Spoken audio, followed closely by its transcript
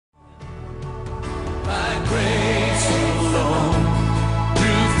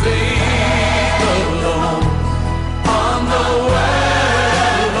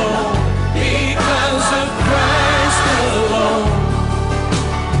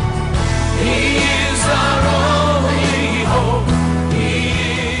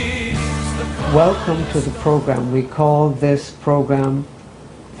Welcome to the program. We call this program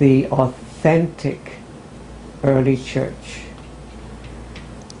the Authentic Early Church.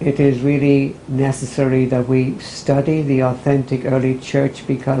 It is really necessary that we study the authentic early church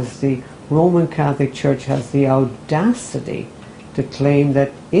because the Roman Catholic Church has the audacity to claim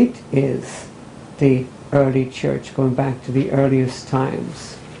that it is the early church, going back to the earliest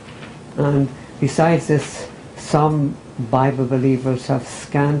times. And besides this, some Bible believers have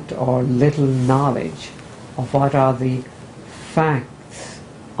scant or little knowledge of what are the facts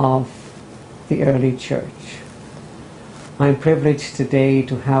of the early church. I'm privileged today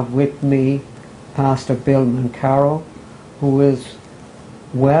to have with me Pastor Bill Mancaro, who is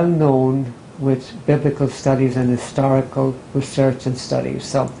well known with biblical studies and historical research and studies.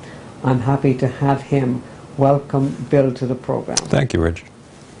 So I'm happy to have him. Welcome, Bill, to the program. Thank you, Rich.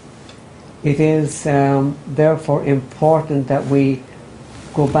 It is therefore important that we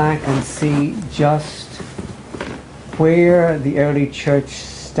go back and see just where the early church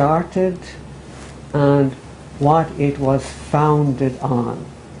started and what it was founded on.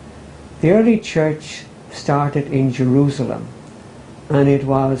 The early church started in Jerusalem, and it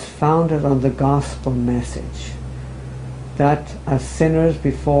was founded on the gospel message that as sinners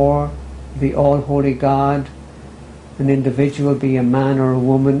before the all-holy God, an individual, be a man or a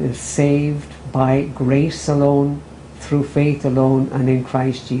woman, is saved by grace alone, through faith alone, and in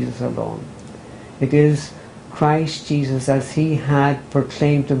Christ Jesus alone. It is Christ Jesus, as he had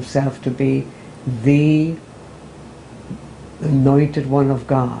proclaimed himself to be the anointed one of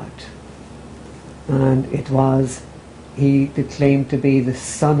God, and it was, he declaimed to be the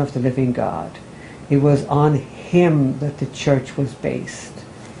Son of the living God. It was on him that the church was based.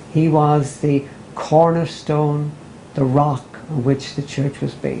 He was the cornerstone, the rock on which the church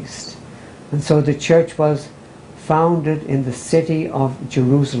was based. And so the church was founded in the city of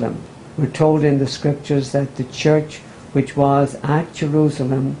Jerusalem. We're told in the scriptures that the church which was at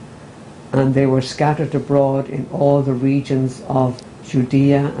Jerusalem, and they were scattered abroad in all the regions of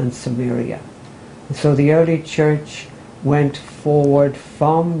Judea and Samaria. And so the early church went forward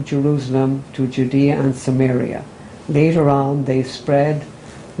from Jerusalem to Judea and Samaria. Later on they spread,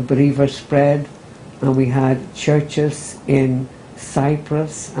 the believers spread, and we had churches in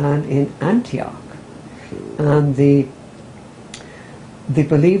Cyprus and in Antioch. And the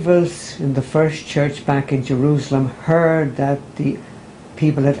believers in the first church back in Jerusalem heard that the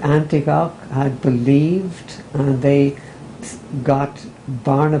people at Antioch had believed, and they got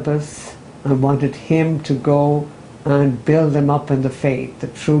Barnabas and wanted him to go and build them up in the faith, the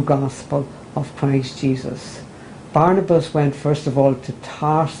true gospel of Christ Jesus. Barnabas went first of all to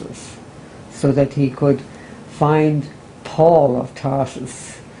Tarsus so that he could find Paul of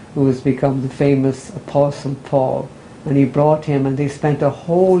Tarsus, who has become the famous Apostle Paul, and he brought him, and they spent a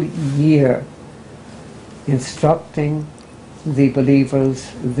whole year instructing the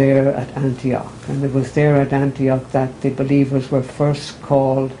believers there at Antioch. And it was there at Antioch that the believers were first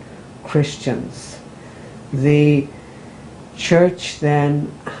called Christians. The church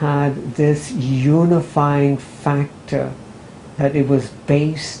then had this unifying factor that it was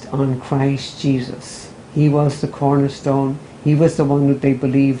based on Christ Jesus. He was the cornerstone. He was the one that they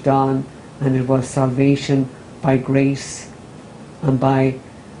believed on, and it was salvation by grace, and by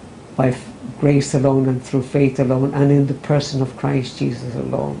grace alone, and through faith alone, and in the person of Christ Jesus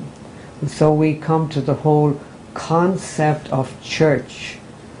alone. And so we come to the whole concept of church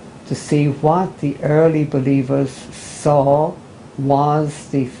to see what the early believers saw was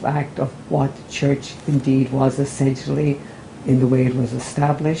the fact of what the church indeed was essentially in the way it was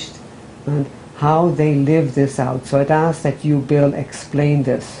established, and how they lived this out. So I'd ask that you, Bill, explain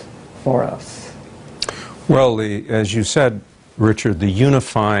this for us. Well, as you said, Richard, the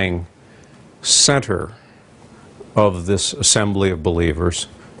unifying center of this assembly of believers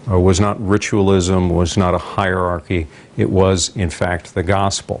was not ritualism, was not a hierarchy. It was, in fact, the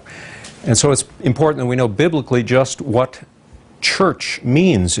gospel. And so it's important that we know biblically just what church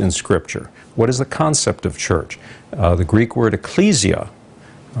means in Scripture. What is the concept of church? The Greek word ecclesia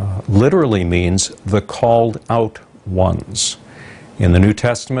literally means the called out ones. In the New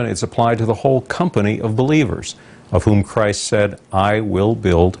Testament, it's applied to the whole company of believers, of whom Christ said, "I will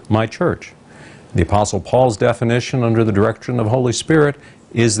build my church." The Apostle Paul's definition under the direction of the Holy Spirit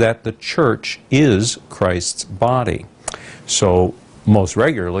is that the church is Christ's body. So most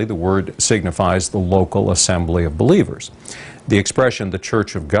regularly, the word signifies the local assembly of believers. The expression, the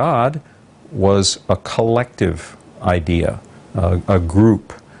Church of God, was a collective idea, a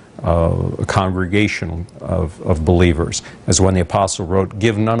group, a congregation of believers. As when the apostle wrote,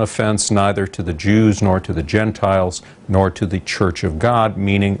 "Give none offense neither to the Jews nor to the Gentiles nor to the church of God,"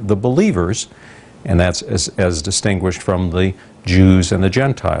 meaning the believers, and that's as distinguished from the Jews and the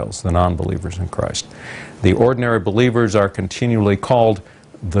Gentiles, the non-believers in Christ. The ordinary believers are continually called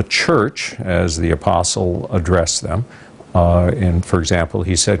the church, as the apostle addressed them. For example,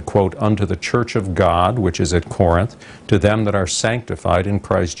 he said, quote, "Unto the church of God, which is at Corinth, to them that are sanctified in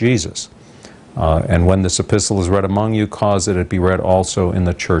Christ Jesus. And when this epistle is read among you, cause that it be read also in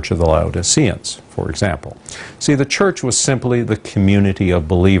the church of the Laodiceans," for example. See, the church was simply the community of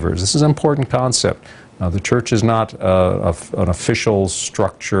believers. This is an important concept. The church is not an official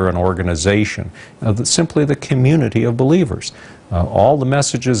structure, an organization. Simply the community of believers. All the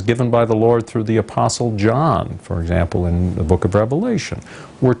messages given by the Lord through the Apostle John, for example, in the book of Revelation,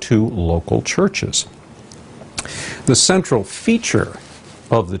 were to local churches. The central feature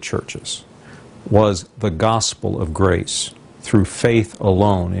of the churches was the gospel of grace through faith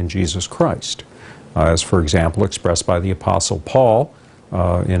alone in Jesus Christ, as, for example, expressed by the Apostle Paul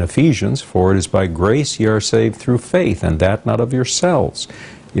in Ephesians, "For it is by grace ye are saved through faith, and that not of yourselves.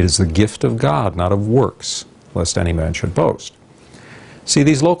 It is the gift of God, not of works, lest any man should boast." See,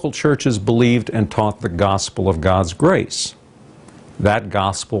 these local churches believed and taught the gospel of God's grace. That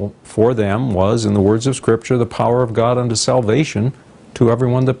gospel for them was, in the words of Scripture, the power of God unto salvation to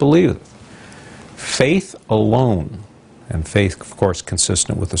everyone that believeth. Faith alone, and faith, of course,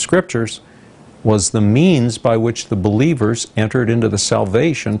 consistent with the Scriptures, was the means by which the believers entered into the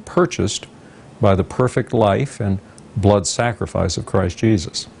salvation purchased by the perfect life and blood sacrifice of Christ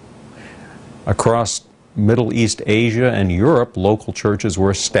Jesus. Across Middle East, Asia, and Europe, local churches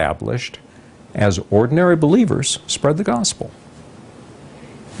were established as ordinary believers spread the gospel.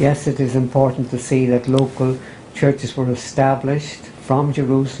 Yes, it is important to see that local churches were established from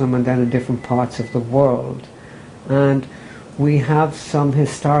Jerusalem and then in different parts of the world. And we have some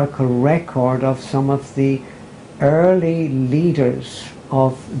historical record of some of the early leaders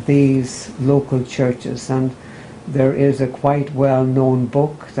of these local churches, and there is a quite well-known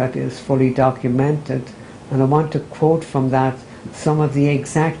book that is fully documented, and I want to quote from that some of the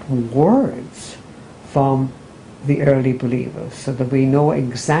exact words from the early believers so that we know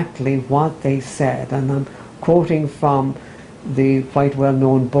exactly what they said. And I'm quoting from the quite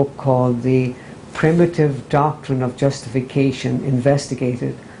well-known book called The Primitive Doctrine of Justification,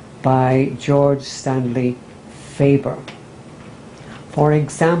 investigated by George Stanley Faber. For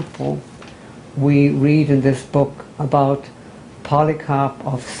example, we read in this book about Polycarp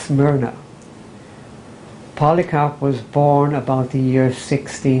of Smyrna. Polycarp was born about the year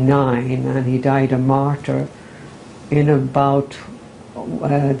 69, and he died a martyr in about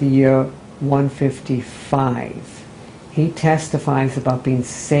the year 155. He testifies about being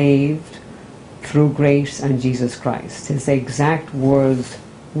saved through grace and Jesus Christ. His exact words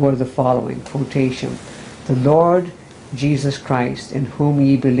were the following, quotation, "The Lord Jesus Christ, in whom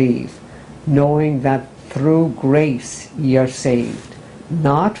ye believe, knowing that through grace ye are saved,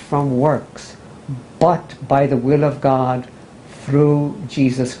 not from works, but by the will of God through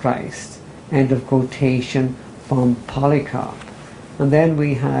Jesus Christ." End of quotation from Polycarp. And then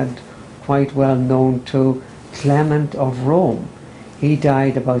we had quite well known to Clement of Rome. He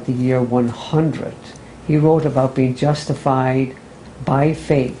died about the year 100. He wrote about being justified by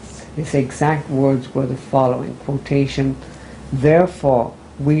faith. His exact words were the following, quotation, "Therefore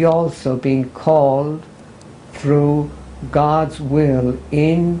we also, being called through God's will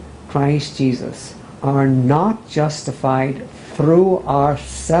in Christ Jesus, are not justified through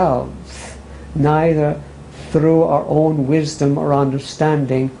ourselves, neither through our own wisdom or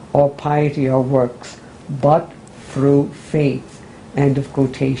understanding or piety or works, but through faith." End of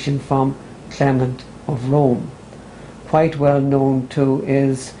quotation from Clement of Rome. Quite well known too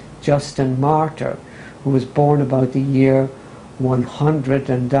is Justin Martyr, who was born about the year 100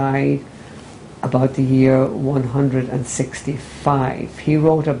 and died about the year 165. He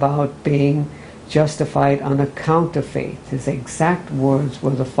wrote about being justified on account of faith. His exact words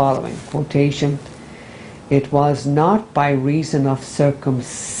were the following, quotation, "It was not by reason of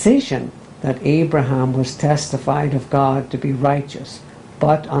circumcision that Abraham was testified of God to be righteous,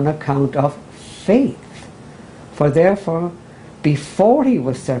 but on account of faith. For therefore, before he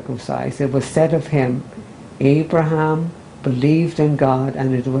was circumcised, it was said of him, Abraham believed in God,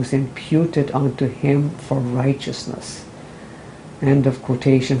 and it was imputed unto him for righteousness." End of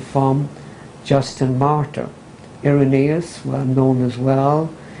quotation from Justin Martyr. Irenaeus, well known as well,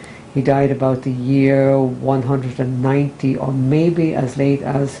 he died about the year 190, or maybe as late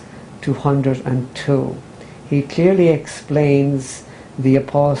as 202. He clearly explains the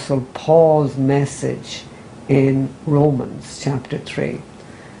Apostle Paul's message in Romans chapter 3.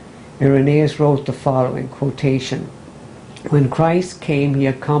 Irenaeus wrote the following quotation: "When Christ came, he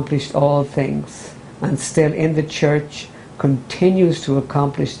accomplished all things, and still in the church continues to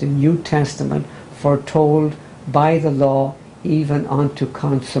accomplish the New Testament foretold by the law even unto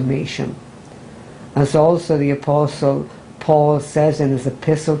consummation. As also the Apostle Paul says in his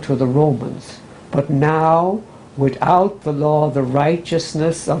epistle to the Romans, but now without the law the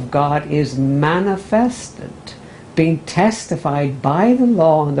righteousness of God is manifested, being testified by the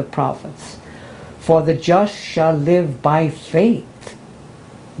law and the prophets. For the just shall live by faith,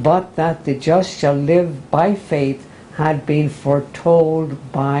 but that the just shall live by faith had been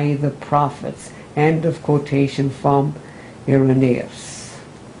foretold by the prophets." End of quotation from Irenaeus.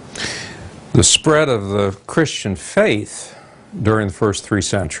 The spread of the Christian faith during the first 3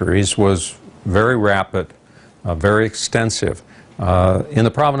 centuries was very rapid, very extensive. In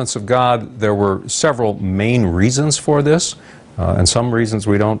the providence of God, there were several main reasons for this, and some reasons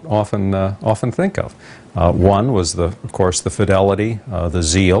we don't often think of. One was, of course, the fidelity, the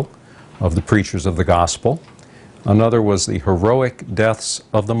zeal of the preachers of the gospel. Another was the heroic deaths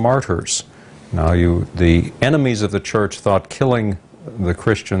of the martyrs. Now, the enemies of the church thought killing the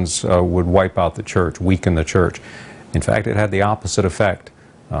Christians would wipe out the church, weaken the church. In fact, it had the opposite effect,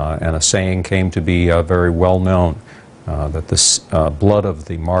 and a saying came to be very well known, that the blood of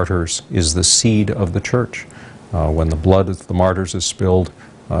the martyrs is the seed of the church. When the blood of the martyrs is spilled,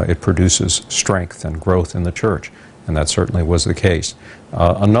 it produces strength and growth in the church, and that certainly was the case.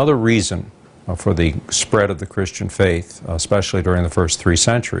 Another reason for the spread of the Christian faith, especially during the first 3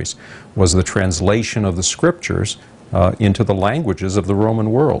 centuries, was the translation of the Scriptures into the languages of the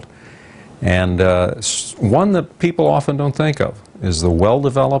Roman world. And one that people often don't think of is the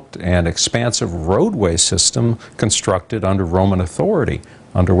well-developed and expansive roadway system constructed under Roman authority,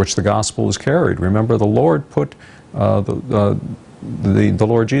 under which the gospel was carried. Remember, the Lord put the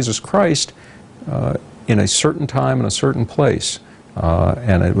Lord Jesus Christ in a certain time and a certain place.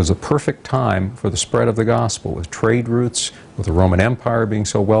 And it was a perfect time for the spread of the gospel. With trade routes, with the Roman Empire being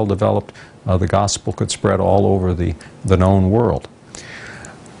so well developed, the gospel could spread all over the known world.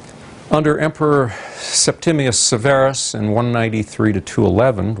 Under Emperor Septimius Severus in 193 to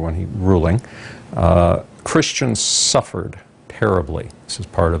 211, when he was ruling, Christians suffered terribly. This is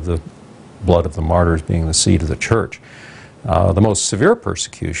part of the blood of the martyrs being the seed of the church. The most severe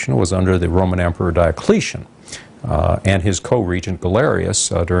persecution was under the Roman Emperor Diocletian and his co-regent Galerius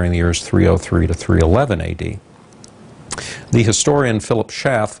during the years 303 to 311 AD. The historian Philip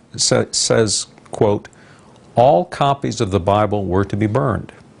Schaff says, quote, "All copies of the Bible were to be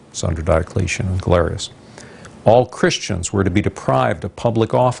burned." It's under Diocletian and Galerius. "All Christians were to be deprived of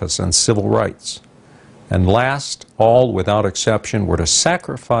public office and civil rights. And last, all without exception were to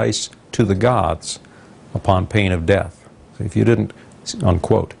sacrifice to the gods upon pain of death." So if you didn't,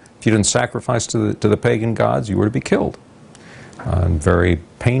 unquote, if you didn't sacrifice to the pagan gods, you were to be killed, and very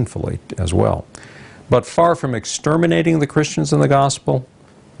painfully as well. But far from exterminating the Christians in the gospel,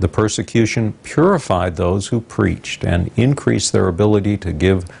 the persecution purified those who preached and increased their ability to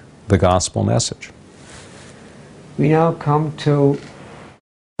give the gospel message. We now come to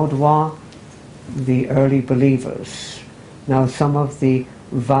Vaudois, the early believers. Now, some of the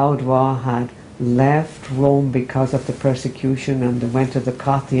Vaudois had left Rome because of the persecution, and they went to the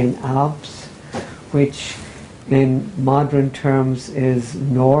Cottian Alps, which in modern terms is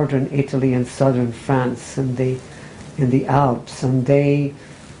northern Italy and southern France in the Alps, and they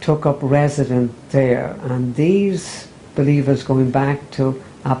took up residence there. And these believers, going back to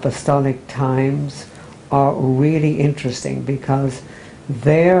apostolic times, are really interesting because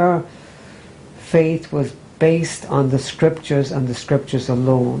their faith was based on the Scriptures and the Scriptures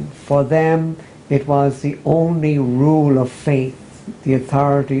alone. For them, it was the only rule of faith, the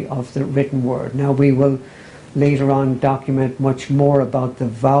authority of the written word. Now, we will later on document much more about the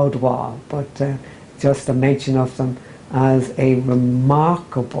Vaudois, but just a mention of them as a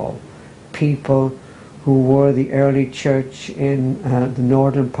remarkable people who were the early church in the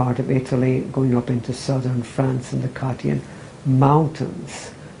northern part of Italy, going up into southern France and the Cottian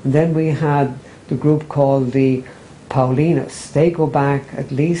Mountains. And then we had the group called the Paulinus. They go back at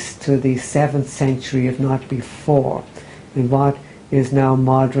least to the 7th century, if not before, in what is now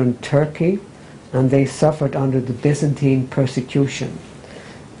modern Turkey, and they suffered under the Byzantine persecution,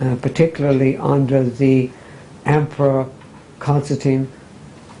 particularly under the Emperor Constantine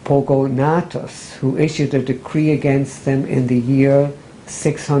Pogonatus, who issued a decree against them in the year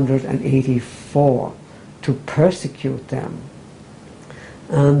 684 to persecute them.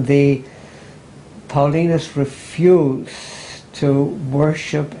 And the Paulinus refused to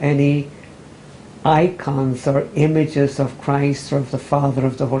worship any icons or images of Christ or of the Father,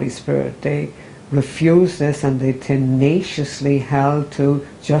 of the Holy Spirit. They refused this, and they tenaciously held to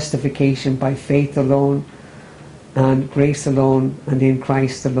justification by faith alone and grace alone and in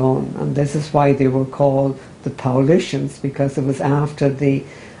Christ alone. And this is why they were called the Paulicians, because it was after the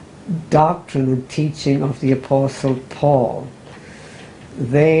doctrine and teaching of the Apostle Paul.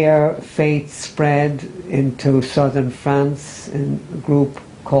 Their faith spread into southern France in a group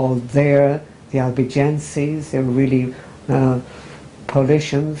called the Albigenses. They were really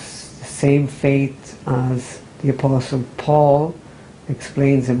Paulicians, the same faith as the Apostle Paul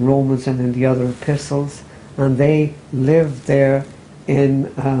explains in Romans and in the other epistles. And they lived there in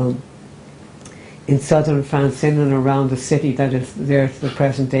southern France, in and around the city that is there to the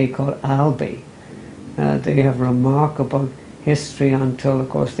present day called Albi. They have remarkable history until, of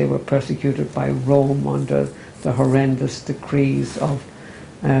course, they were persecuted by Rome under the horrendous decrees of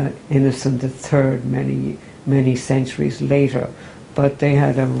Innocent III many centuries later. But they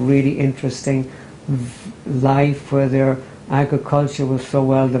had a really interesting life where their agriculture was so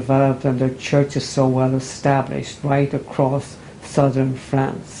well developed and their churches so well established right across southern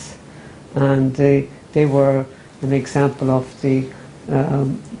France. And they were an example of the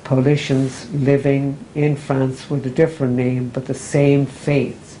Paulicians living in France with a different name but the same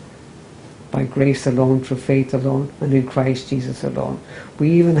faith, by grace alone, through faith alone, and in Christ Jesus alone.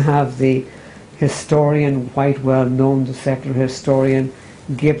 We even have the historian, quite well known, the secular historian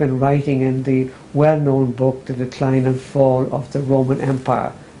Gibbon, writing in the well-known book The Decline and Fall of the Roman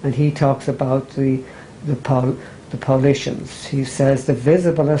Empire, and he talks about the Paulicians. He says the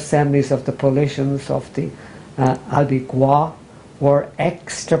visible assemblies of the Paulicians of the Albigeois were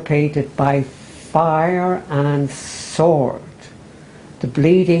extirpated by fire and sword. The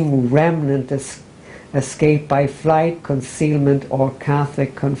bleeding remnant escaped by flight, concealment, or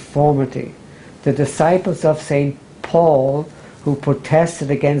Catholic conformity. The disciples of St. Paul, who protested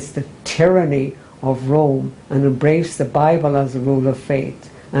against the tyranny of Rome and embraced the Bible as a rule of faith,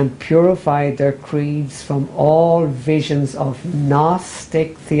 and purified their creeds from all visions of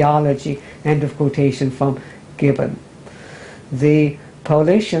Gnostic theology. End of quotation from Gibbon. The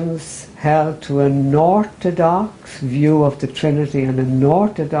Paulicians held to an orthodox view of the Trinity and an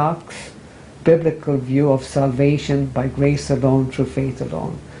orthodox biblical view of salvation by grace alone, through faith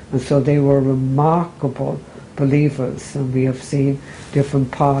alone. And so they were remarkable believers, and we have seen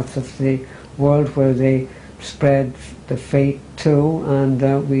different parts of the world where they spread the faith to,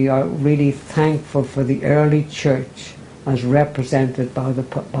 and we are really thankful for the early church as represented by the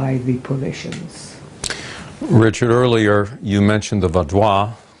Paulicians. Richard, earlier you mentioned the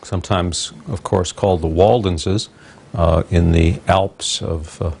Vaudois, sometimes of course called the Waldenses, in the Alps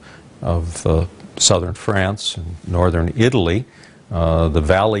of southern France and northern Italy. The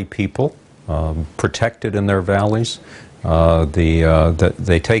valley people, protected in their valleys.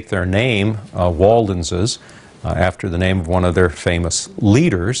 They take their name, Waldenses, after the name of one of their famous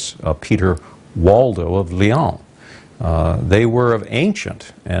leaders, Peter Waldo of Lyon. They were of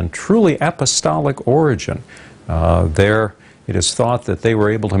ancient and truly apostolic origin. It is thought that they were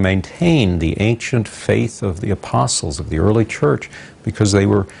able to maintain the ancient faith of the apostles of the early church because they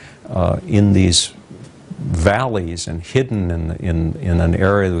were in these valleys and hidden in an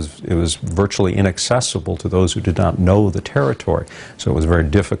area that was virtually inaccessible to those who did not know the territory. So it was very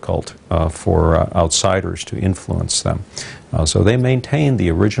difficult for outsiders to influence them. So they maintained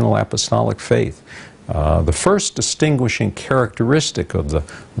the original apostolic faith. The first distinguishing characteristic of the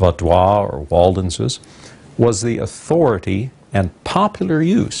Vaudois or Waldenses was the authority and popular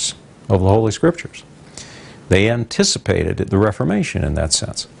use of the Holy Scriptures. They anticipated the Reformation in that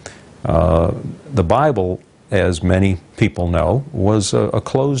sense. The Bible, as many people know, was a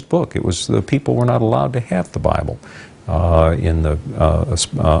closed book. It was the people were not allowed to have the Bible under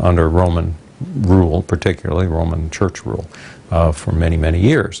Roman rule, particularly Roman Church rule, for many, many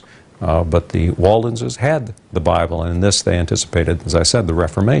years. But the Waldenses had the Bible, and in this they anticipated, as I said, the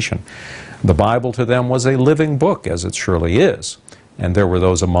Reformation. The Bible to them was a living book, as it surely is. And there were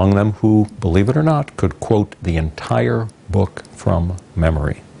those among them who, believe it or not, could quote the entire book from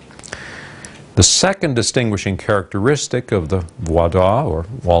memory. The second distinguishing characteristic of the Vaudois, or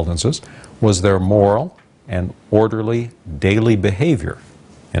Waldenses, was their moral and orderly daily behavior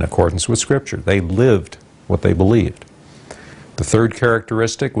in accordance with Scripture. They lived what they believed. The third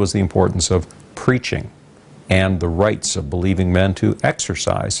characteristic was the importance of preaching and the rights of believing men to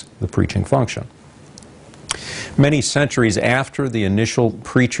exercise the preaching function. Many centuries after the initial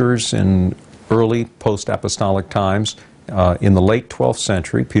preachers in early post-apostolic times, in the late 12th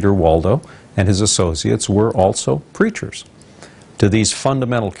century, Peter Waldo and his associates were also preachers. To these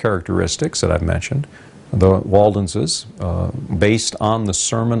fundamental characteristics that I've mentioned, the Waldenses, based on the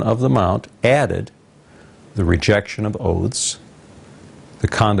Sermon of the Mount, added the rejection of oaths, the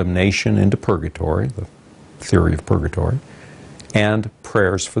condemnation into purgatory, the theory of purgatory, and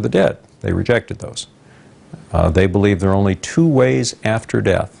prayers for the dead. They rejected those. They believe there are only two ways after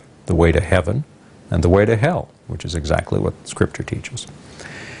death, the way to heaven and the way to hell, which is exactly what Scripture teaches.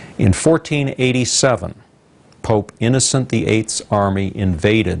 In 1487, Pope Innocent VIII's army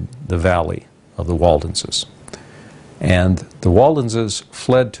invaded the valley of the Waldenses. And the Waldenses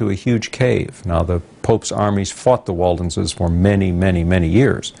fled to a huge cave. Now, the Pope's armies fought the Waldenses for many, many, many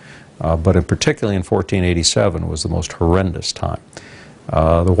years, but particularly in 1487 was the most horrendous time.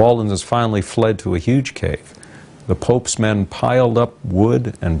 The Waldenses finally fled to a huge cave. The Pope's men piled up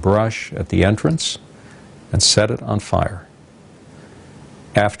wood and brush at the entrance and set it on fire.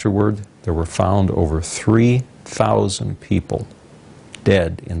 Afterward, there were found over 3,000 people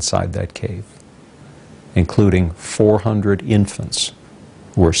dead inside that cave, including 400 infants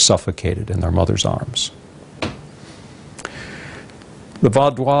who were suffocated in their mother's arms. The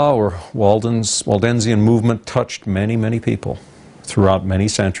Vaudois or Waldensian movement touched many, many people throughout many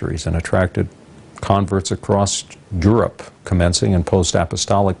centuries and attracted converts across Europe, commencing in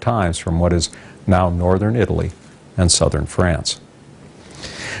post-apostolic times from what is now northern Italy and southern France.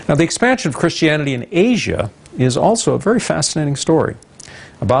 Now, the expansion of Christianity in Asia is also a very fascinating story.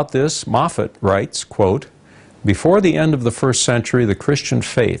 About this, Moffat writes, quote, "Before the end of the first century, the Christian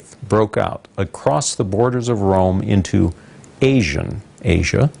faith broke out across the borders of Rome into Asian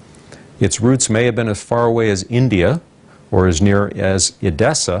Asia. Its roots may have been as far away as India or as near as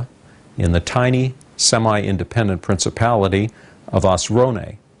Edessa in the tiny, semi-independent principality of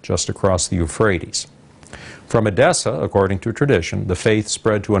Osrhoene, just across the Euphrates. From Edessa, according to tradition, the faith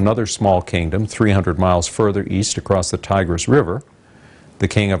spread to another small kingdom 300 miles further east across the Tigris River, the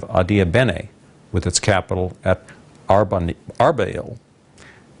king of Adiabene, with its capital at Arbail,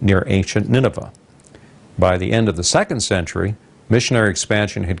 near ancient Nineveh. By the end of the 2nd century, missionary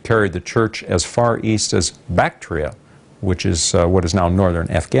expansion had carried the church as far east as Bactria, which is what is now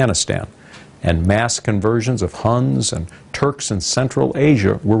northern Afghanistan, and mass conversions of Huns and Turks in Central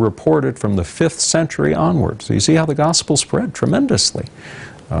Asia were reported from the 5th century onward. So you see how the gospel spread tremendously.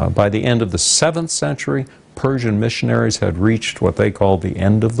 By the end of the 7th century, Persian missionaries had reached what they called the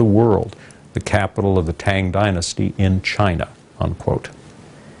end of the world, the capital of the Tang dynasty in China, unquote.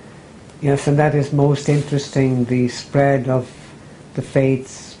 Yes, and that is most interesting, the spread of the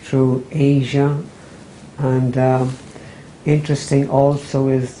faiths through Asia, and interesting also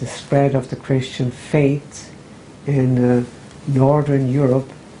is the spread of the Christian faith in Northern Europe,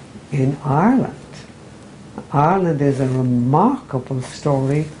 in Ireland. Ireland is a remarkable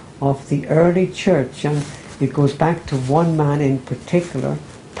story of the early church, and it goes back to one man in particular,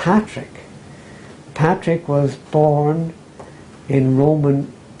 Patrick. Patrick was born in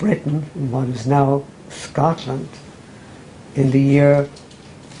Roman Britain, in what is now Scotland, in the year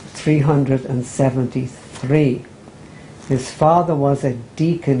 373. His father was a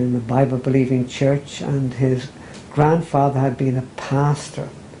deacon in the Bible-believing church, and his grandfather had been a pastor.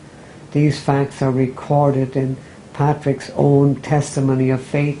 These facts are recorded in Patrick's own testimony of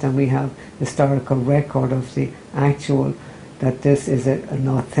faith, and we have historical record of the actual, that this is an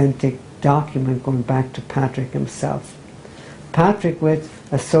authentic document going back to Patrick himself. Patrick, with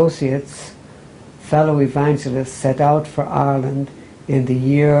associates, fellow evangelists, set out for Ireland in the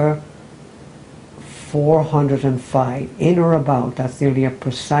year 405, in or about, that's nearly a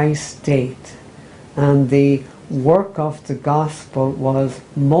precise date. And the work of the gospel was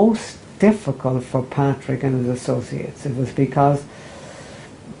most difficult for Patrick and his associates. It was because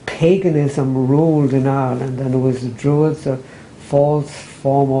paganism ruled in Ireland, and it was the Druids, a false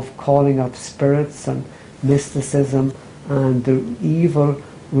form of calling up spirits and mysticism, and the evil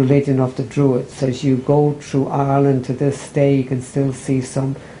religion of the Druids. As you go through Ireland to this day, you can still see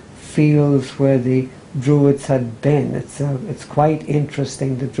some fields where the Druids had been. It's quite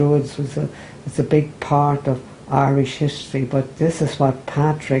interesting. The Druids it's a big part of Irish history, but this is what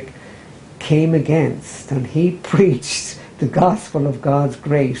Patrick came against, and he preached the gospel of God's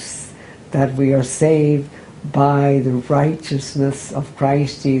grace, that we are saved by the righteousness of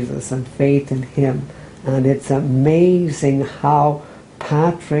Christ Jesus and faith in Him. And it's amazing how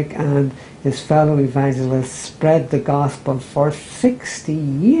Patrick and his fellow evangelists spread the gospel for 60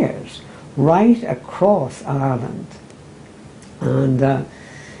 years right across Ireland. And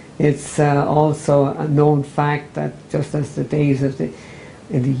it's also a known fact that just as the days of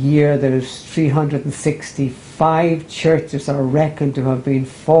in the year, there's 365 churches are reckoned to have been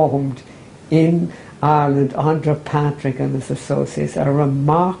formed in Ireland under Patrick and his associates. A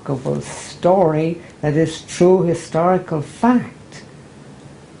remarkable story that is true historical fact,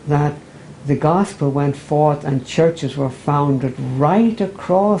 that the gospel went forth and churches were founded right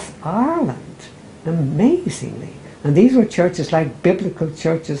across Ireland, amazingly. And these were churches like biblical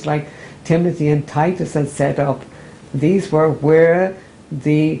churches like Timothy and Titus had set up. These were where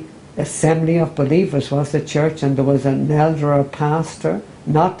the assembly of believers was, the church, and there was an elder or pastor,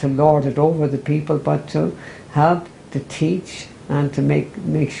 not to lord it over the people, but to help to teach and to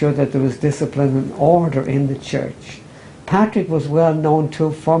make sure that there was discipline and order in the church. Patrick was well known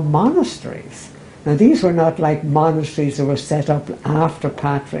too for monasteries. Now these were not like monasteries that were set up after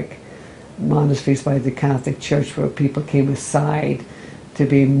Patrick, monasteries by the Catholic Church where people came aside to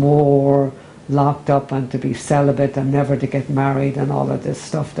be more locked up and to be celibate and never to get married and all of this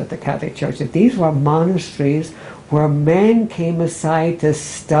stuff that the Catholic Church did. These were monasteries where men came aside to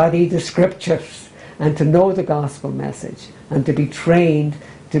study the scriptures and to know the gospel message and to be trained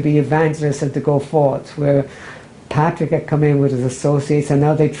to be evangelists and to go forth, where Patrick had come in with his associates and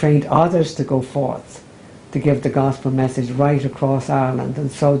now they trained others to go forth to give the gospel message right across Ireland. And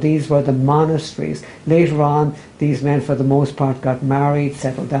so these were the monasteries. Later on, these men for the most part got married,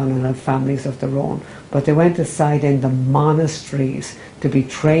 settled down and had families of their own. But they went aside in the monasteries to be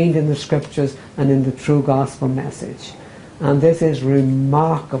trained in the scriptures and in the true gospel message. And this is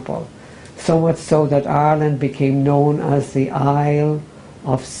remarkable. So much so that Ireland became known as the Isle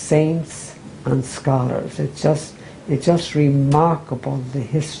of Saints and Scholars. It's just remarkable, the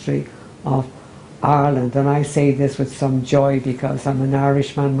history of Ireland. And I say this with some joy because I'm an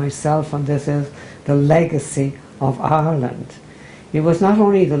Irishman myself, and this is the legacy of Ireland. It was not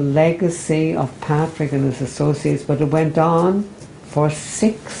only the legacy of Patrick and his associates, but it went on for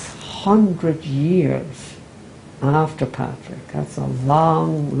 600 years after Patrick. That's a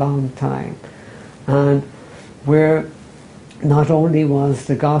long, long time. And where not only was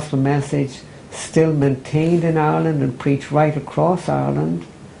the gospel message still maintained in Ireland and preached right across Ireland,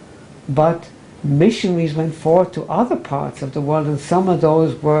 but missionaries went forth to other parts of the world, and some of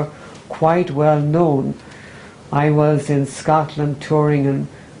those were quite well known. I was in Scotland touring and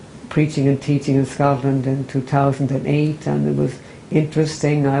preaching and teaching in Scotland in 2008, and it was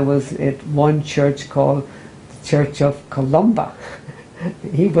interesting. I was at one church called the Church of Columba.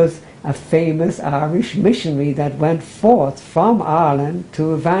 He was a famous Irish missionary that went forth from Ireland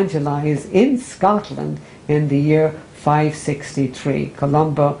to evangelize in Scotland in the year 563.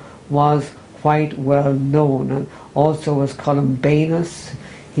 Columba was quite well known, and also was Columbanus.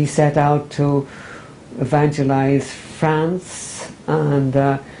 He set out to evangelize France and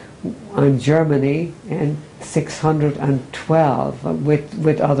Germany in 612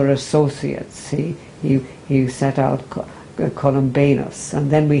 with other associates. He set out Columbanus.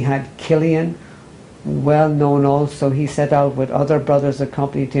 And then we had Killian, well known also. He set out with other brothers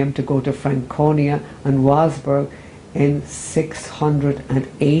accompanied him to go to Franconia and Wasburg in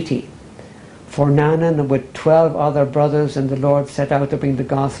 680. Fornanan with 12 other brothers in the Lord set out to bring the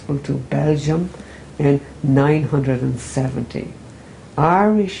gospel to Belgium in 970.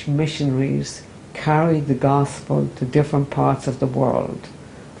 Irish missionaries carried the gospel to different parts of the world.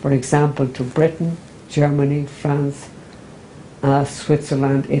 For example, to Britain, Germany, France,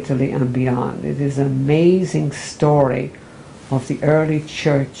 Switzerland, Italy and beyond. It is an amazing story of the early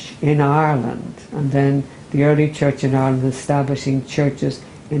church in Ireland, and then the early church in Ireland establishing churches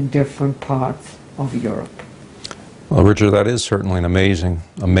in different parts of Europe. Well, Richard, that is certainly an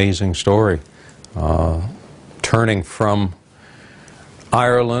amazing story. Turning from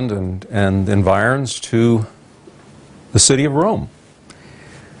Ireland and environs to the city of Rome.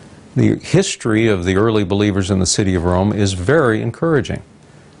 The history of the early believers in the city of Rome is very encouraging.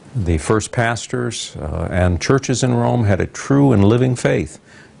 The first pastors and churches in Rome had a true and living faith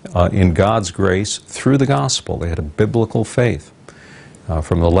in God's grace through the gospel. They had a biblical faith.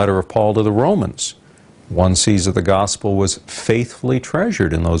 From the letter of Paul to the Romans, one sees that the gospel was faithfully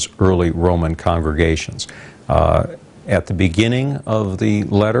treasured in those early Roman congregations. At the beginning of the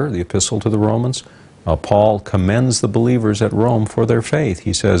letter, the epistle to the Romans, Paul commends the believers at Rome for their faith.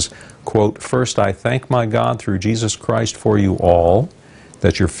 He says, quote, "First I thank my God through Jesus Christ for you all,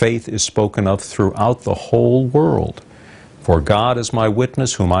 that your faith is spoken of throughout the whole world. For God is my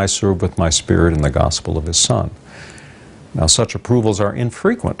witness, whom I serve with my spirit in the gospel of his Son." Now, such approvals are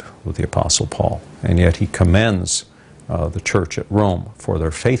infrequent with the Apostle Paul, and yet he commends the church at Rome for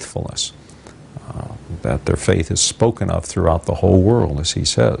their faithfulness, that their faith is spoken of throughout the whole world, as he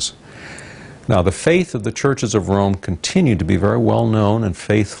says. Now, the faith of the churches of Rome continued to be very well known and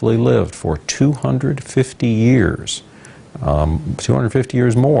faithfully lived for 250 years, 250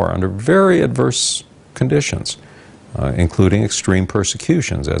 years more, under very adverse conditions, including extreme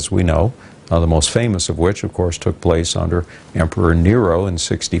persecutions, as we know, the most famous of which, of course, took place under Emperor Nero in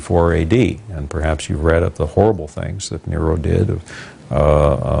 64 AD. And perhaps you've read of the horrible things that Nero did,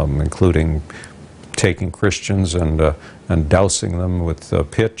 including taking Christians and dousing them with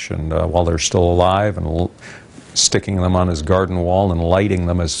pitch and while they're still alive, and sticking them on his garden wall and lighting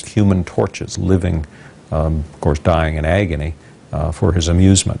them as human torches, living, of course, dying in agony for his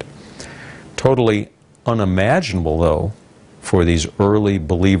amusement. Totally unimaginable, though, for these early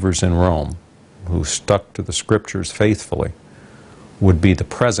believers in Rome who stuck to the Scriptures faithfully would be the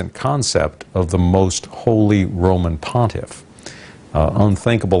present concept of the most holy Roman pontiff.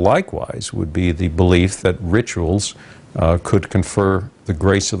 Unthinkable, likewise, would be the belief that rituals could confer the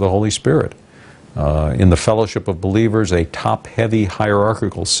grace of the Holy Spirit. In the fellowship of believers, a top-heavy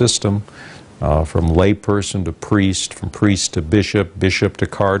hierarchical system, from layperson to priest, from priest to bishop, bishop to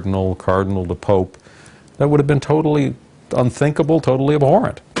cardinal, cardinal to pope, that would have been totally unthinkable, totally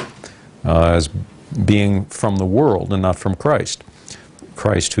abhorrent, as being from the world and not from Christ.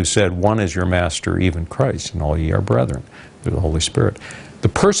 Christ, who said, "One is your master, even Christ, and all ye are brethren," through the Holy Spirit. The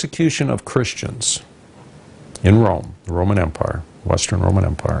persecution of Christians in Rome, the Roman Empire, Western Roman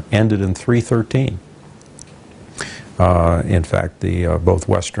Empire, ended in 313. In fact, both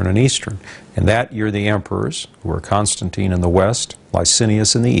Western and Eastern. In that year, the emperors, who were Constantine in the west,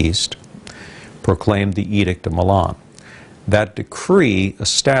 Licinius in the east, proclaimed the Edict of Milan. That decree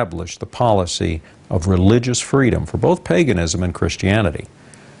established the policy of religious freedom for both paganism and Christianity.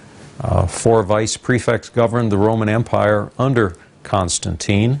 4 vice prefects governed the Roman Empire under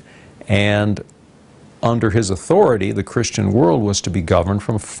Constantine, and under his authority, the Christian world was to be governed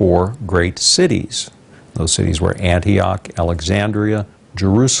from 4 great cities. Those cities were Antioch, Alexandria,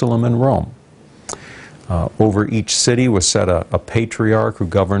 Jerusalem, and Rome. Over each city was set a patriarch who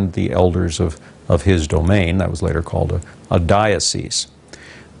governed the elders of his domain. That was later called a diocese.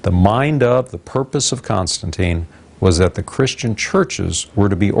 The mind of, the purpose of Constantine was that the Christian churches were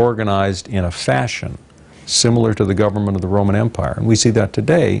to be organized in a fashion similar to the government of the Roman Empire. And we see that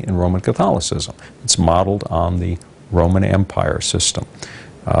today in Roman Catholicism. It's modeled on the Roman Empire system.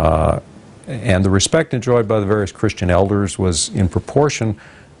 And the respect enjoyed by the various Christian elders was in proportion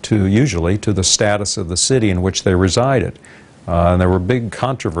to, usually, to the status of the city in which they resided. And there were big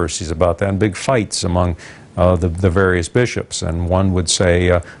controversies about that and big fights among the various bishops. And one would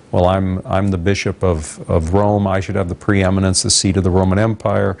say, well, I'm the bishop of Rome, I should have the preeminence, the seat of the Roman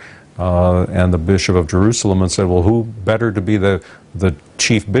Empire. And the bishop of Jerusalem and said, well, who better to be the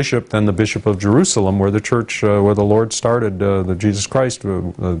chief bishop than the bishop of Jerusalem, where the church, where the Lord started, the Jesus Christ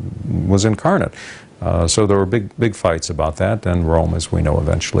was incarnate. So there were big fights about that, and Rome, as we know,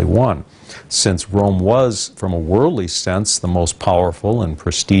 eventually won. Since Rome was, from a worldly sense, the most powerful and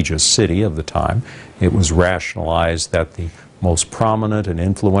prestigious city of the time, it was rationalized that the most prominent and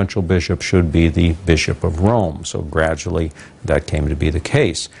influential bishop should be the Bishop of Rome. So gradually that came to be the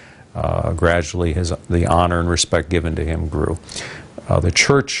case. Gradually the honor and respect given to him grew. The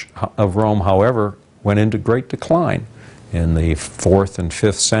Church of Rome, however, went into great decline. In the 4th and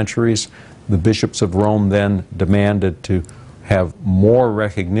 5th centuries, the bishops of Rome then demanded to have more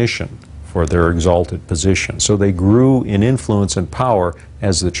recognition for their exalted position. So they grew in influence and power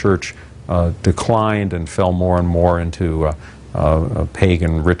as the church declined and fell more and more into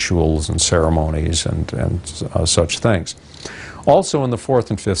pagan rituals and ceremonies and such things. Also in the 4th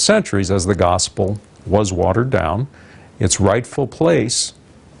and 5th centuries, as the gospel was watered down, its rightful place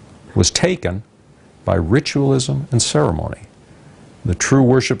was taken by ritualism and ceremony. The true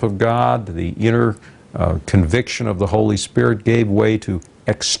worship of God, the inner conviction of the Holy Spirit gave way to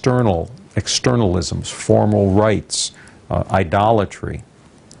externalisms, formal rites, idolatry.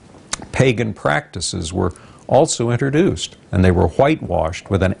 Pagan practices were also introduced, and they were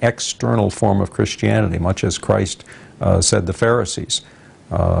whitewashed with an external form of Christianity, much as Christ said the Pharisees.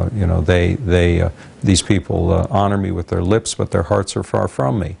 These people honor me with their lips, but their hearts are far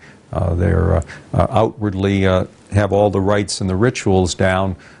from me. They're outwardly have all the rites and the rituals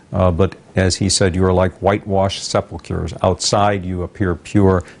down, but as he said, you are like whitewashed sepulchres. Outside you appear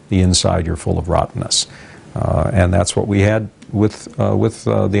pure, the inside you're full of rottenness. And that's what we had with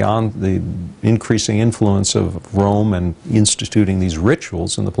the increasing influence of Rome and instituting these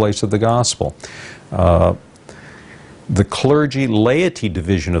rituals in the place of the gospel. The clergy-laity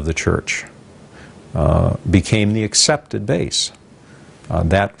division of the church became the accepted base.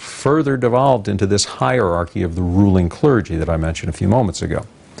 That further devolved into this hierarchy of the ruling clergy that I mentioned a few moments ago.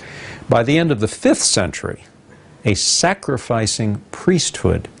 By the end of the 5th century, a sacrificing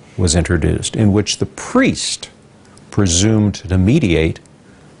priesthood was introduced, in which the priest presumed to mediate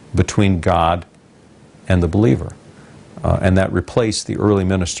between God and the believer. And that replaced the early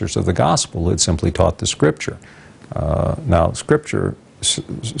ministers of the gospel who had simply taught the Scripture. Now, Scripture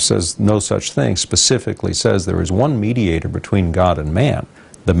says no such thing, specifically says there is one mediator between God and man,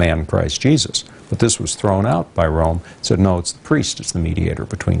 the man Christ Jesus. But this was thrown out by Rome. It said, no, it's the priest, it's the mediator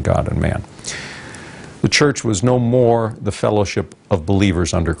between God and man. The church was no more the fellowship of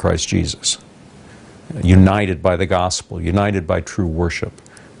believers under Christ Jesus, united by the gospel, united by true worship,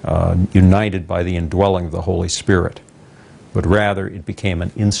 united by the indwelling of the Holy Spirit, but rather it became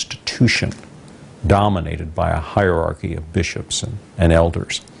an institution dominated by a hierarchy of bishops and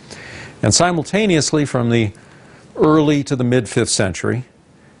elders. And simultaneously, from the early to the mid-5th century,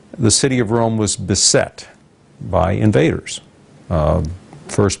 the city of Rome was beset by invaders.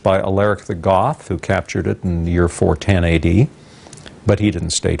 First by Alaric the Goth, who captured it in the year 410 AD, but he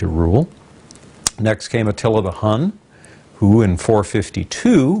didn't stay to rule. Next came Attila the Hun, who in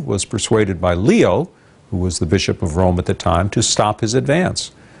 452 was persuaded by Leo, who was the bishop of Rome at the time, to stop his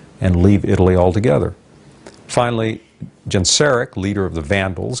advance and leave Italy altogether. Finally, Genseric, leader of the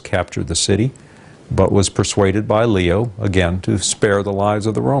Vandals, captured the city, but was persuaded by Leo, again, to spare the lives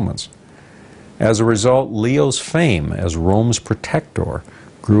of the Romans. As a result, Leo's fame as Rome's protector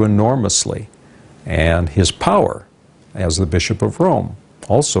grew enormously, and his power as the Bishop of Rome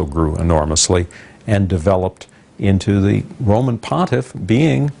also grew enormously and developed into the Roman pontiff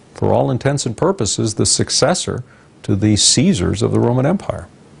being, for all intents and purposes, the successor to the Caesars of the Roman Empire.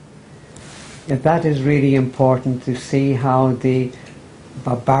 Yeah, that is really important to see how the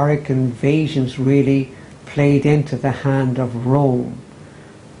barbaric invasions really played into the hand of Rome.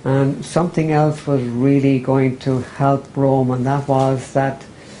 And something else was really going to help Rome, and that was that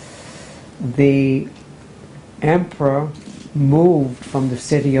the emperor moved from the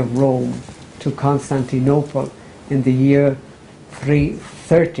city of Rome to Constantinople in the year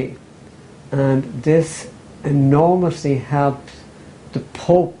 330. And this enormously helped the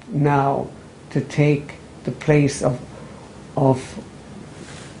Pope now to take the place of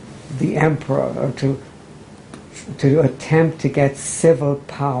the emperor, or to attempt to get civil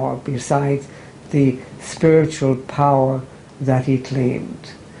power besides the spiritual power that he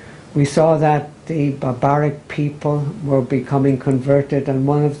claimed. We saw that the barbaric people were becoming converted, and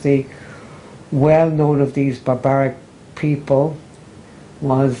one of the well-known of these barbaric people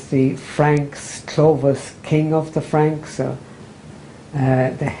was the Franks, Clovis, king of the Franks, the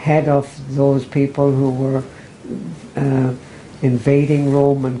head of those people who were invading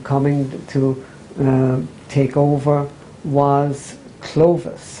Rome and coming to take over was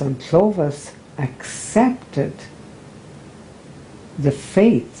Clovis. And Clovis accepted the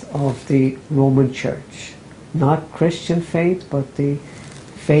faith of the Roman Church, not Christian faith, but the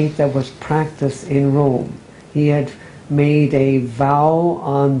faith that was practiced in Rome. He had made a vow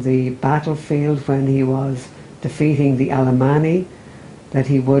on the battlefield when he was defeating the Alemanni that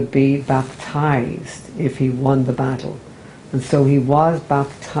he would be baptized if he won the battle. And so he was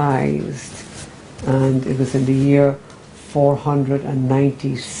baptized, and it was in the year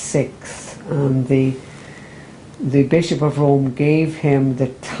 496, and the Bishop of Rome gave him the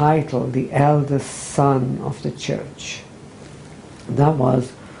title, the eldest son of the church. That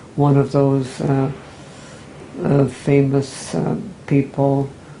was one of those famous people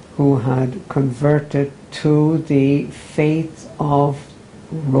who had converted to the faith of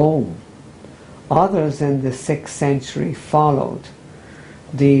Rome. Others in the 6th century followed.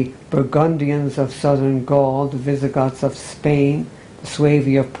 The Burgundians of southern Gaul, the Visigoths of Spain, the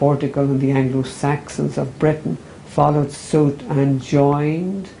Suevi of Portugal, and the Anglo-Saxons of Britain followed suit and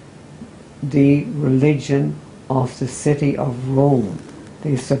joined the religion of the city of Rome.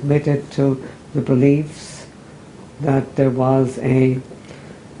 They submitted to the beliefs that there was a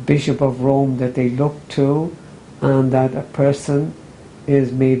Bishop of Rome that they looked to, and that a person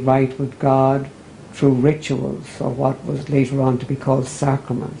is made right with God through rituals, or what was later on to be called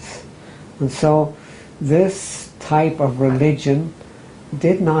sacraments. And so this type of religion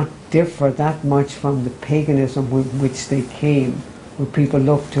did not differ that much from the paganism with which they came, where people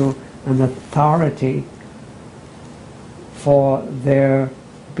looked to an authority for their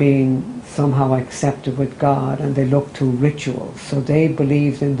being somehow accepted with God, and they looked to rituals. So they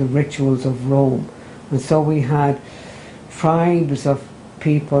believed in the rituals of Rome. And so we had tribes of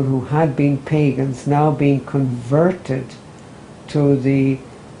people who had been pagans now being converted to the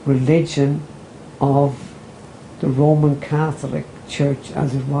religion of the Roman Catholic Church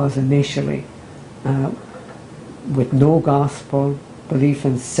as it was initially, with no gospel, belief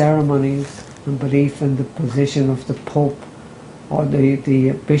in ceremonies, and belief in the position of the Pope, or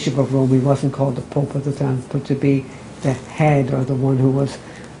the Bishop of Rome. He wasn't called the Pope at the time, but to be the head, or the one who was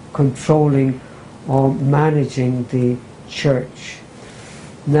controlling or managing the church.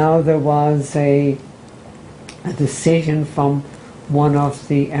 Now there was a decision from one of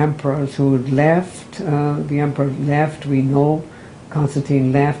the emperors who had left. The emperor left, we know.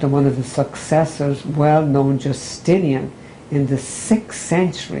 Constantine left, and one of his successors, well-known Justinian, in the 6th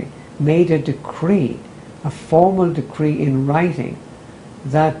century, made a decree, a formal decree in writing,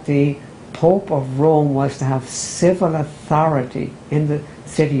 that the Pope of Rome was to have civil authority in the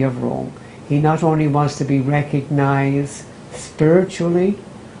city of Rome. He not only was to be recognized spiritually,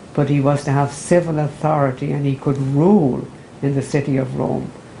 but he was to have civil authority, and he could rule in the city of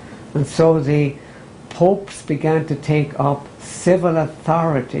Rome. And so the popes began to take up civil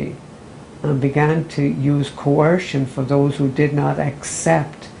authority and began to use coercion for those who did not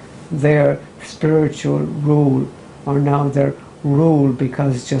accept their spiritual rule, or now their rule,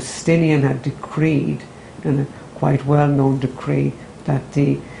 because Justinian had decreed, in a quite well-known decree, that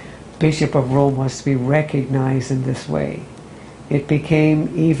the Bishop of Rome was to be recognized in this way. It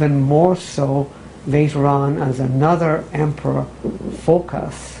became even more so later on as another emperor,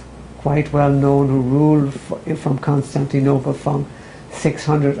 Phocas, quite well known, who ruled from Constantinople from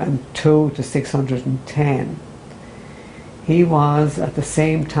 602 to 610. He was at the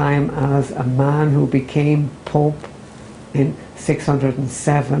same time as a man who became Pope in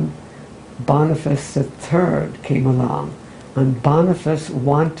 607. Boniface III came along, and Boniface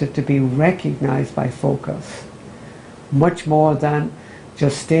wanted to be recognized by Phocas, much more than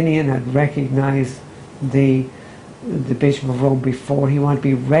Justinian had recognized the Bishop of Rome before. He wanted to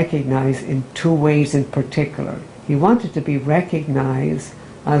be recognized in two ways in particular. He wanted to be recognized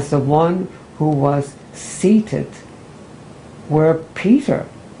as the one who was seated where Peter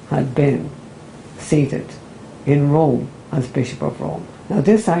had been seated in Rome as Bishop of Rome. Now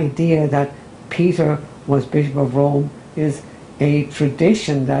this idea that Peter was Bishop of Rome is a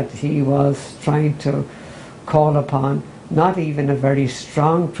tradition that he was trying to call upon, not even a very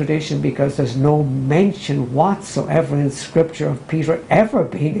strong tradition, because there's no mention whatsoever in Scripture of Peter ever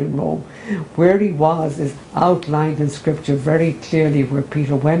being in Rome. Where he was is outlined in Scripture very clearly, where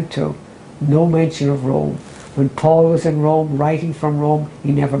Peter went to. No mention of Rome. When Paul was in Rome, writing from Rome,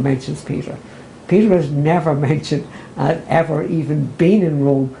 he never mentions Peter. Peter is never mentioned as ever even been in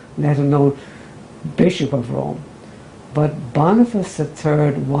Rome, let alone Bishop of Rome. But Boniface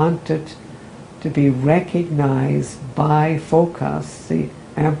III wanted to be recognized by Phocas, the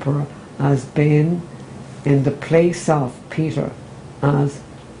emperor, as being in the place of Peter as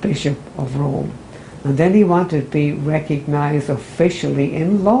Bishop of Rome. And then he wanted to be recognized officially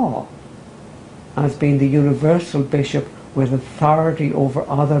in law as being the universal bishop with authority over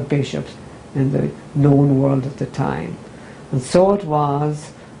other bishops in the known world at the time. And so it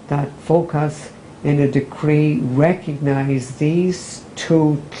was that Phocas, in a decree, recognized these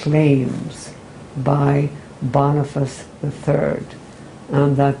two claims by Boniface III,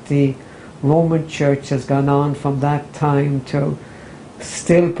 and that the Roman Church has gone on from that time to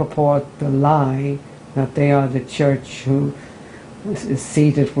still purport the lie that they are the church who is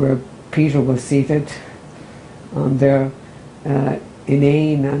seated where Peter was seated, on their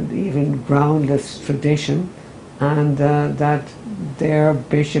inane and even groundless tradition, and that their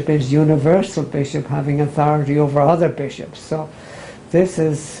bishop is universal bishop, having authority over other bishops. So this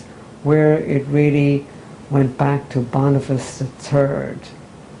is where it really went back to Boniface III.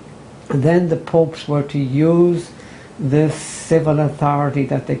 And then the popes were to use this civil authority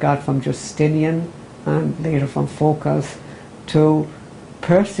that they got from Justinian and later from Phocas to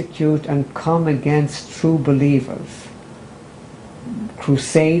persecute and come against true believers.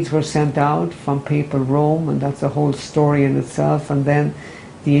 Crusades were sent out from papal Rome, and that's a whole story in itself. And then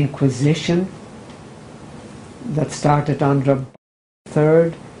the Inquisition that started under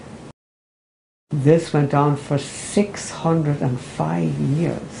III. This went on for 605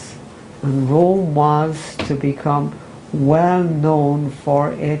 years, and Rome was to become well known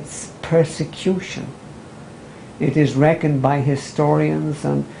for its persecution. It is reckoned by historians,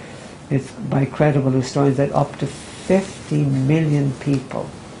 and it's by credible historians, that up to 50 million people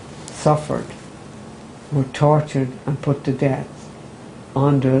suffered, were tortured and put to death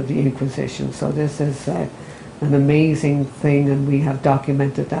under the Inquisition. So this is an amazing thing, and we have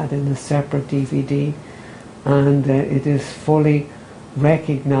documented that in a separate DVD, and it is fully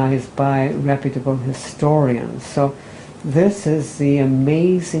recognized by reputable historians. So this is the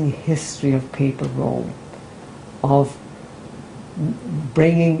amazing history of papal Rome, of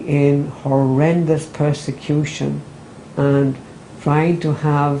bringing in horrendous persecution and trying to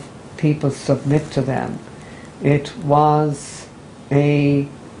have people submit to them. It was a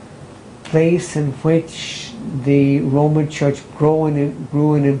place in which the Roman Church grew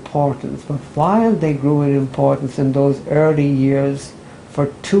in importance. But while they grew in importance in those early years, for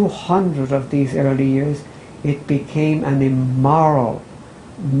 200 of these early years, it became an immoral,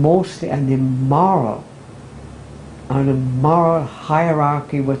 mostly an immoral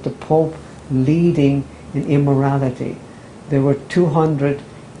hierarchy, with the Pope leading in immorality. There were 200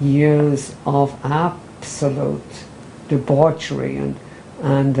 years of absolute debauchery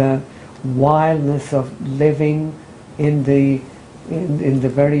and wildness of living in the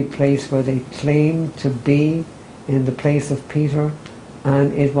very place where they claimed to be, in the place of Peter.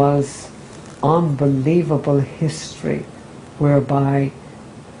 And it was unbelievable history, whereby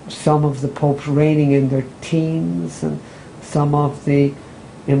some of the popes reigning in their teens, and some of the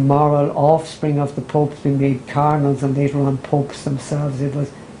immoral offspring of the popes being made cardinals and later on popes themselves.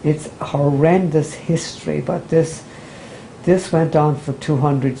 It's horrendous history, but this went on for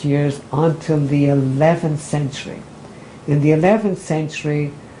 200 years until the 11th century. In the 11th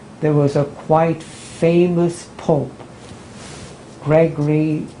century, there was a quite famous pope,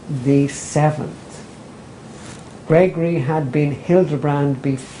 Gregory the Seventh. Gregory had been Hildebrand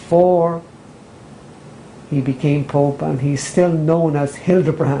before he became pope, and he's still known as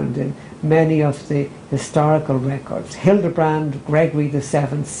Hildebrand in many of the historical records. Hildebrand, Gregory the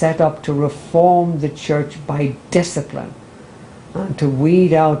Seventh, set up to reform the church by discipline, and to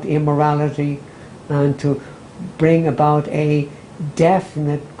weed out immorality, and to bring about a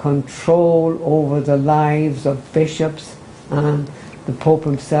definite control over the lives of bishops, and the Pope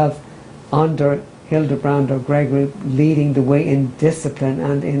himself under Hildebrand or Gregory leading the way in discipline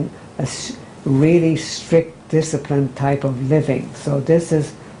and in a really strict discipline type of living. So this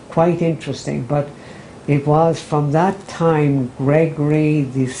is quite interesting, but it was from that time, Gregory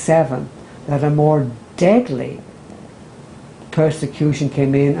the Seventh, that a more deadly persecution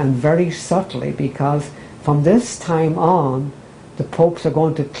came in, and very subtly, because from this time on the popes are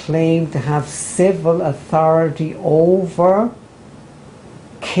going to claim to have civil authority over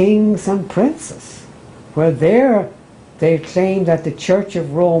kings and princes, where they claim that the Church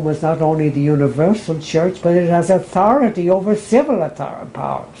of Rome is not only the universal church, but it has authority over civil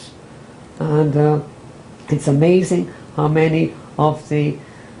powers. And it's amazing how many of the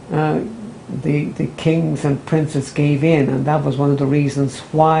kings and princes gave in, and that was one of the reasons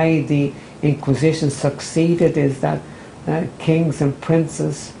why the Inquisition succeeded, is that kings and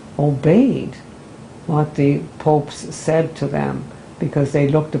princes obeyed what the popes said to them, because they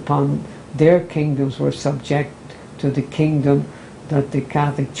looked upon their kingdoms were subject to the kingdom that the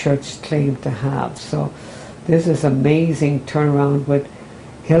Catholic Church claimed to have. So this is amazing turnaround with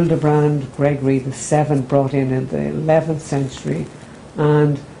Hildebrand, Gregory the Seventh brought in the 11th century,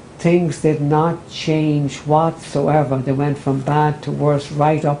 and things did not change whatsoever. They went from bad to worse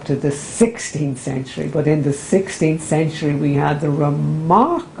right up to the 16th century. But in the 16th century we had the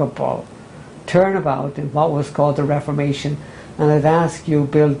remarkable turnabout in what was called the Reformation. And I'd ask you,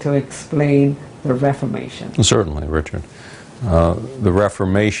 Bill, to explain the Reformation. Certainly, Richard. The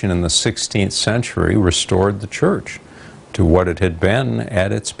Reformation in the 16th century restored the Church to what it had been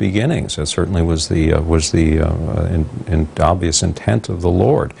at its beginnings. That certainly was the obvious intent of the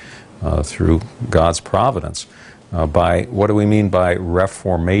Lord through God's providence. What do we mean by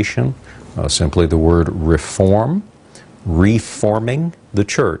reformation? Simply the word reform, reforming the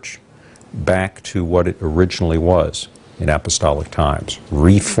Church back to what it originally was in apostolic times,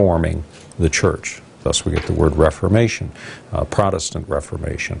 reforming the Church. Thus we get the word Reformation, Protestant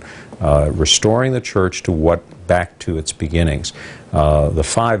Reformation, restoring the Church to back to its beginnings. The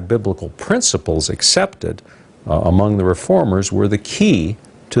 5 biblical principles accepted among the Reformers were the key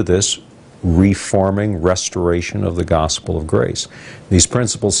to this reforming, restoration of the gospel of grace. These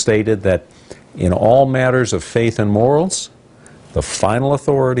principles stated that in all matters of faith and morals, the final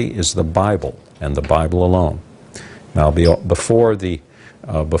authority is the Bible, and the Bible alone. Now, before the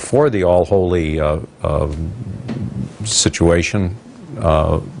all-holy situation,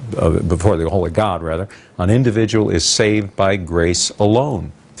 before the holy God, rather, an individual is saved by grace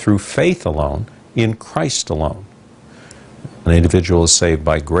alone, through faith alone, in Christ alone. An individual is saved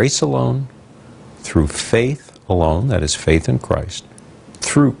by grace alone, through faith alone, that is, faith in Christ,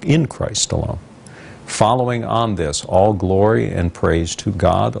 in Christ alone. Following on this, all glory and praise to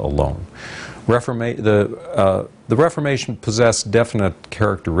God alone. The Reformation possessed definite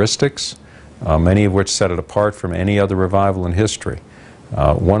characteristics, many of which set it apart from any other revival in history.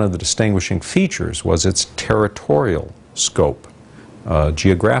 One of the distinguishing features was its territorial scope,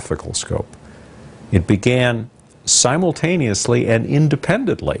 geographical scope. It began simultaneously and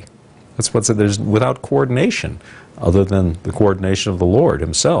independently. That's what's without coordination, other than the coordination of the Lord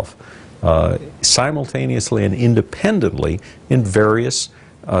himself. simultaneously and independently in various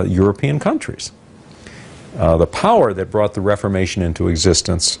European countries. The power that brought the Reformation into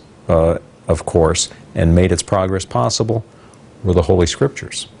existence, of course, and made its progress possible were the Holy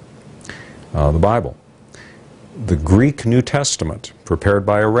Scriptures, the Bible. The Greek New Testament, prepared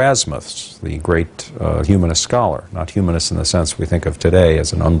by Erasmus, the great humanist scholar, not humanist in the sense we think of today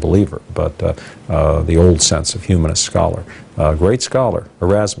as an unbeliever, but the old sense of humanist scholar. Great scholar,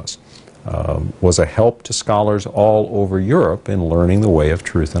 Erasmus, was a help to scholars all over Europe in learning the way of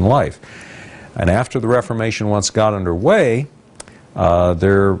truth and life. And after the Reformation once got underway,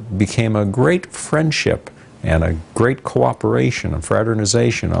 there became a great friendship and a great cooperation and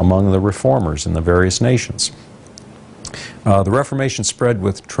fraternization among the reformers in the various nations. The Reformation spread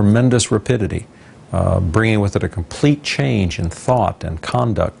with tremendous rapidity, bringing with it a complete change in thought and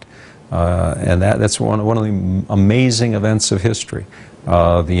conduct. And that's one of the amazing events of history.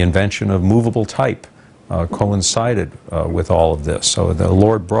 The invention of movable type coincided with all of this. So the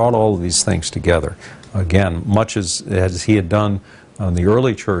Lord brought all of these things together. Again, much as He had done in the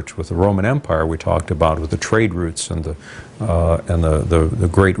early church with the Roman Empire, we talked about, with the trade routes and the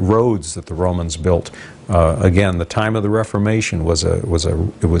great roads that the Romans built. Again, the time of the Reformation was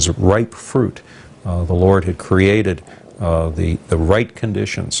ripe fruit. The Lord had created the right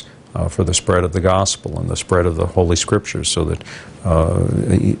conditions for the spread of the gospel and the spread of the Holy Scriptures, so that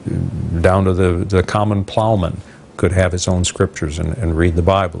down to the common plowman could have his own scriptures and read the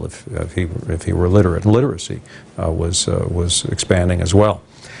Bible if he were literate. And literacy was expanding as well.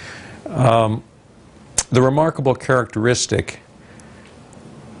 The remarkable characteristic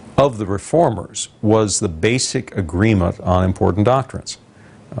of the Reformers was the basic agreement on important doctrines.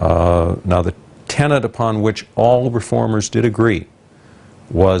 Now, the tenet upon which all Reformers did agree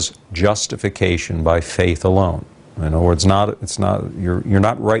was justification by faith alone. In other words, you're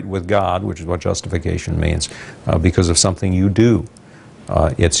not right with God, which is what justification means, because of something you do.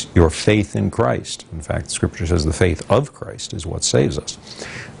 It's your faith in Christ. In fact, Scripture says the faith of Christ is what saves us.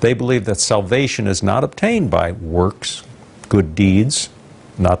 They believe that salvation is not obtained by works, good deeds.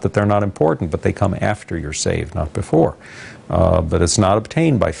 Not that they're not important, but they come after you're saved, not before. But it's not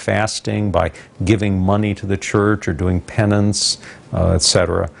obtained by fasting, by giving money to the church or doing penance,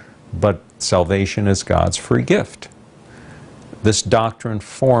 etc. But salvation is God's free gift. This doctrine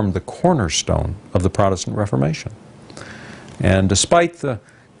formed the cornerstone of the Protestant Reformation. And despite the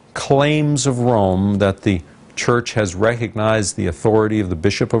claims of Rome that the Church has recognized the authority of the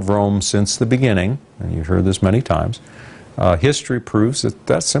Bishop of Rome since the beginning, and you've heard this many times, history proves that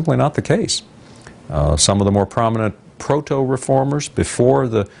that's simply not the case. Some of the more prominent proto-reformers before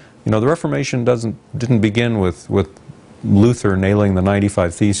the Reformation didn't begin with Luther nailing the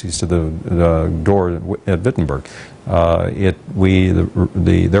 95 Theses to the door at Wittenberg. There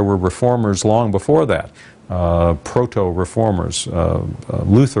were reformers long before that. Proto-reformers.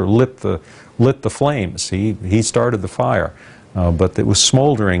 Luther lit the flames. He started the fire. But it was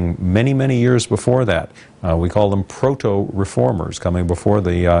smoldering many, many years before that. We call them proto-reformers, coming before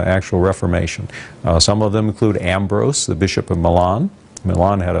the actual Reformation. Some of them include Ambrose, the Bishop of Milan.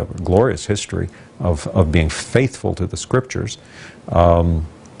 Milan had a glorious history of being faithful to the Scriptures.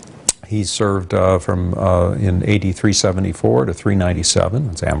 He served in AD 374 to 397.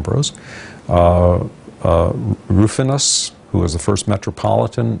 That's Ambrose. Rufinus, who was the first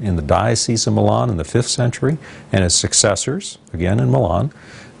metropolitan in the Diocese of Milan in the 5th century, and his successors, again in Milan,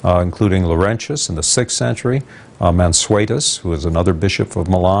 including Laurentius in the 6th century, Mansuetus, who was another bishop of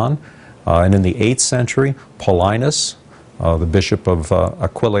Milan, and in the 8th century, Paulinus, the bishop of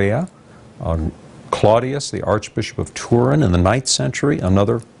Aquileia, Claudius, the archbishop of Turin in the 9th century,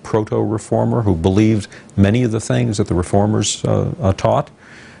 another proto-reformer who believed many of the things that the reformers taught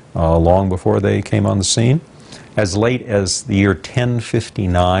long before they came on the scene. As late as the year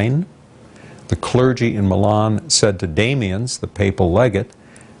 1059, the clergy in Milan said to Damians, the papal legate,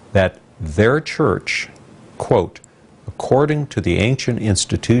 that their church, quote, according to the ancient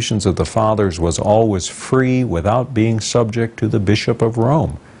institutions of the fathers, was always free without being subject to the Bishop of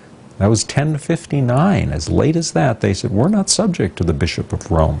Rome. That was 1059. As late as that, they said, we're not subject to the Bishop of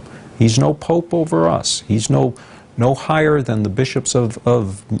Rome. He's no pope over us. He's no higher than the Bishop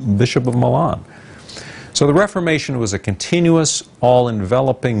of Milan. So the Reformation was a continuous,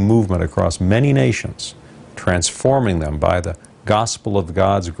 all-enveloping movement across many nations, transforming them by the gospel of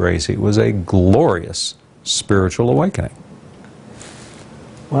God's grace. It was a glorious spiritual awakening.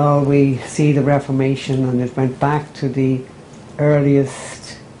 Well, we see the Reformation, and it went back to the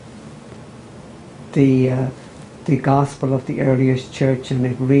earliest, the gospel of the earliest church, and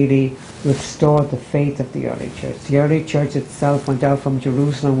it really restored the faith of the early church. The early church itself went out from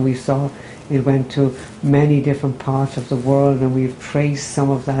Jerusalem. We saw it went to many different parts of the world, and we've traced some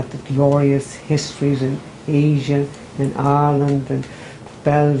of that, the glorious histories in Asia, in Ireland, and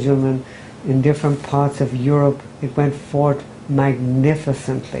Belgium, and in different parts of Europe. It went forth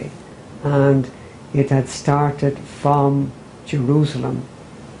magnificently, and it had started from Jerusalem,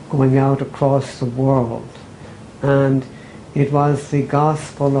 going out across the world. And it was the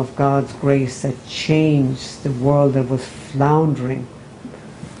gospel of God's grace that changed the world that was floundering.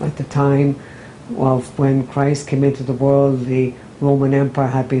 At the time of when Christ came into the world, the Roman Empire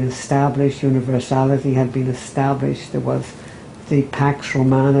had been established, universality had been established, there was the Pax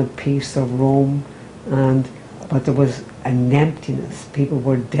Romana, peace of Rome, but there was an emptiness. People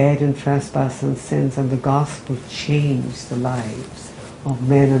were dead in trespass and sins, and the gospel changed the lives of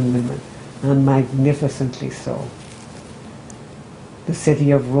men and women, and magnificently so. The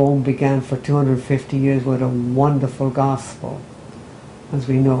city of Rome began for 250 years with a wonderful gospel, as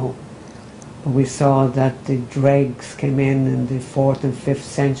we know. But we saw that the dregs came in the 4th and 5th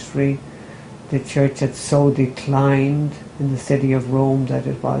century. The church had so declined in the city of Rome that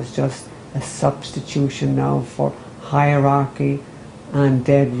it was just a substitution now for hierarchy and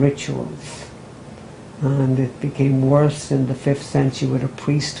dead rituals. And it became worse in the 5th century with a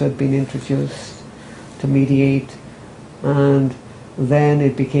priesthood being introduced to mediate, and then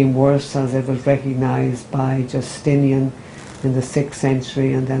it became worse as it was recognized by Justinian in the 6th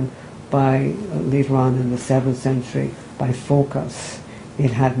century, and then by later on in the 7th century by Foxe.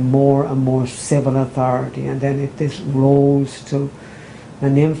 It had more and more civil authority, and then this rose to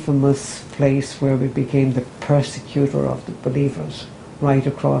an infamous place where it became the persecutor of the believers right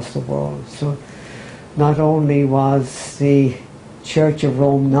across the world. So not only was the Church of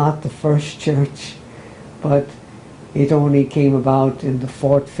Rome not the first church, but it only came about in the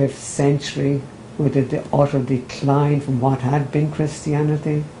 4th, 5th century with the utter decline from what had been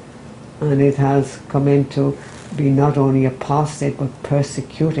Christianity, and it has come into being not only apostate but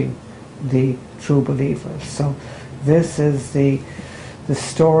persecuting the true believers. So this is the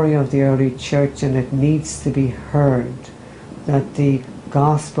story of the early church, and it needs to be heard that the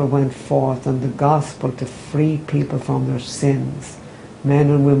gospel went forth, and the gospel to free people from their sins. Men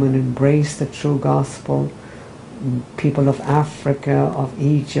and women embraced the true gospel. People of Africa, of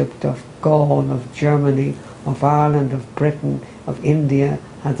Egypt, of Gaul, of Germany, of Ireland, of Britain, of India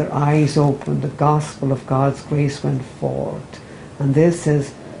had their eyes opened. The gospel of God's grace went forth. And this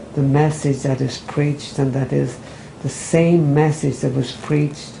is the message that is preached, and that is the same message that was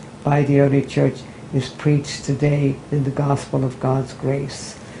preached by the early church is preached today in the gospel of God's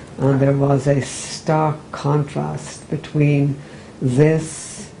grace. And there was a stark contrast between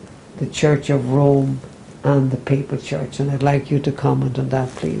this, the Church of Rome, and the papal church. And I'd like you to comment on that,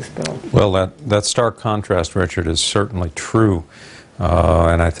 please, Bill. Well, that stark contrast, Richard, is certainly true.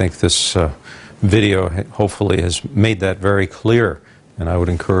 And I think this video hopefully has made that very clear. And I would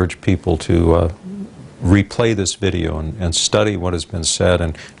encourage people to replay this video and study what has been said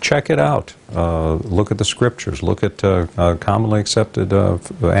and check it out. Look at the scriptures. Look at commonly accepted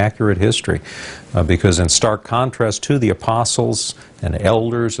accurate history. Because in stark contrast to the apostles and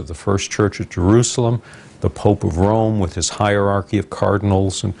elders of the first church at Jerusalem, the Pope of Rome with his hierarchy of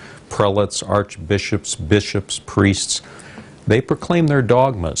cardinals and prelates, archbishops, bishops, priests, they proclaim their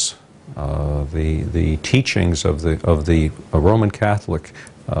dogmas, the teachings of the Roman Catholic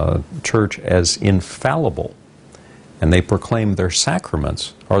Church as infallible, and they proclaim their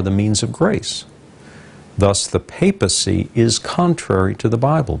sacraments are the means of grace. Thus, the papacy is contrary to the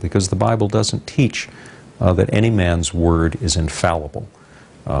Bible, because the Bible doesn't teach that any man's word is infallible.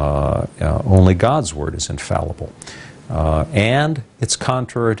 Only God's word is infallible. And it's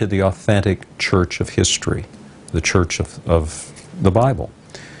contrary to the authentic church of history, the church of the Bible.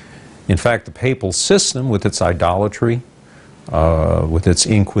 In fact, the papal system, with its idolatry, with its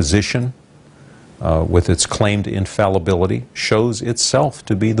inquisition, with its claim to infallibility, shows itself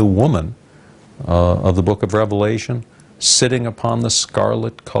to be the woman of the book of Revelation, sitting upon the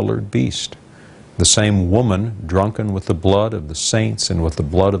scarlet-colored beast. The same woman, drunken with the blood of the saints and with the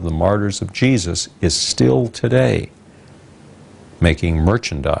blood of the martyrs of Jesus, is still today making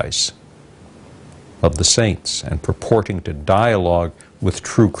merchandise of the saints and purporting to dialogue with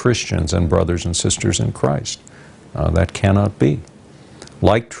true Christians and brothers and sisters in Christ. That cannot be.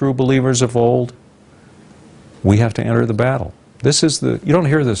 Like true believers of old, we have to enter the battle. This is you don't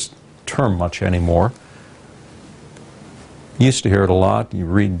hear this term much anymore. You used to hear it a lot. You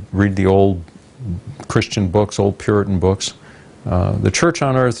read the old Christian books, old Puritan books. The church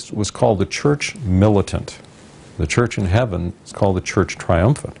on earth was called the church militant. The church in heaven is called the church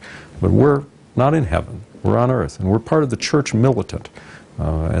triumphant. But we're not in heaven. We're on earth, and we're part of the church militant.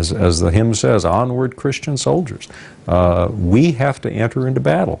 As the hymn says, onward Christian soldiers. We have to enter into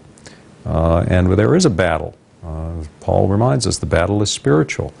battle. And there is a battle. Paul reminds us the battle is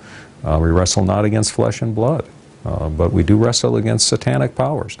spiritual. We wrestle not against flesh and blood, but we do wrestle against satanic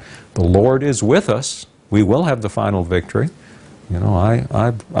powers. The Lord is with us. We will have the final victory. You know,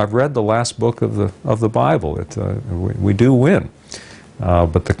 I've read the last book of the Bible. We do win.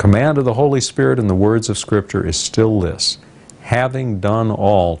 But the command of the Holy Spirit in the words of Scripture is still this: having done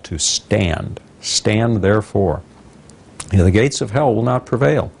all to stand. Stand therefore. You know, the gates of hell will not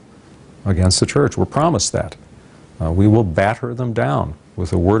prevail against the church. We're promised that. We will batter them down with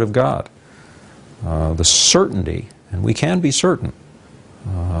the Word of God. The certainty, and we can be certain,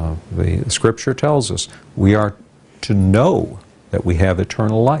 the Scripture tells us we are to know that we have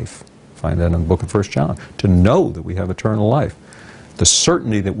eternal life. Find that in the book of 1 John. To know that we have eternal life. The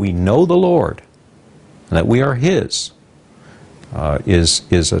certainty that we know the Lord and that we are His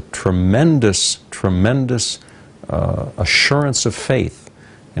is a tremendous, tremendous assurance of faith.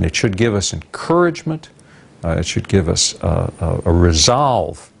 And it should give us encouragement. It should give us a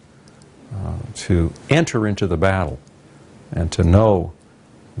resolve to enter into the battle and to know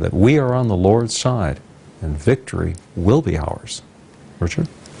that we are on the Lord's side and victory will be ours. Richard?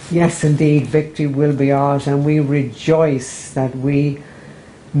 Yes, indeed, victory will be ours, and we rejoice that we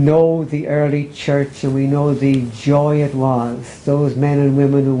know the early church and we know the joy it was. Those men and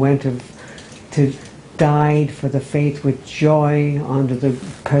women who went to died for the faith with joy under the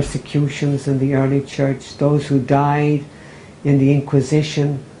persecutions in the early church. Those who died in the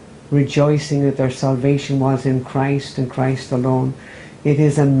Inquisition, rejoicing that their salvation was in Christ and Christ alone. It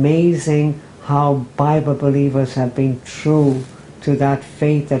is amazing how Bible believers have been true to that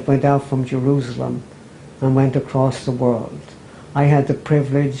faith that went out from Jerusalem and went across the world. I had the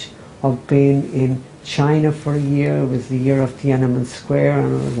privilege of being in China for a year. It was the year of Tiananmen Square,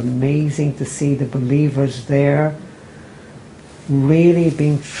 and it was amazing to see the believers there really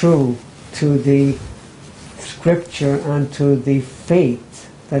being true to the Scripture and to the faith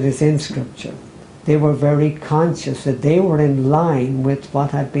that is in Scripture. They were very conscious that they were in line with what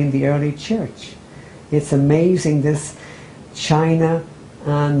had been the early church. It's amazing, this China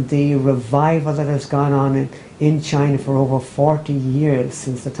and the revival that has gone on in China for over 40 years,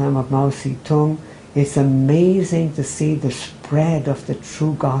 since the time of Mao Zedong. It's amazing to see the spread of the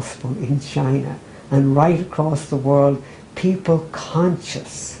true gospel in China and right across the world, people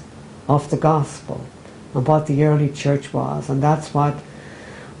conscious of the gospel and what the early church was. And that's what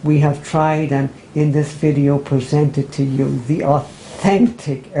we have tried and in this video presented to you, the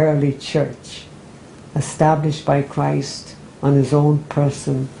authentic early church established by Christ on His own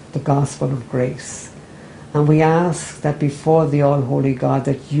person, the gospel of grace. And we ask that before the all-holy God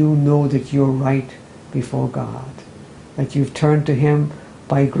that you know that you're right before God, that you've turned to Him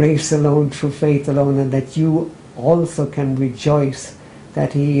by grace alone, through faith alone, and that you also can rejoice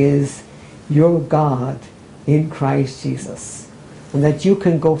that He is your God in Christ Jesus, and that you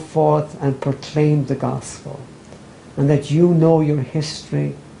can go forth and proclaim the gospel, and that you know your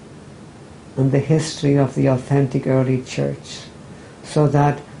history and the history of the authentic early church, so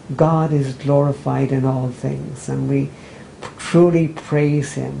that God is glorified in all things, and we truly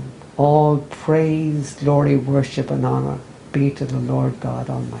praise Him. All praise, glory, worship, and honor be to the Lord God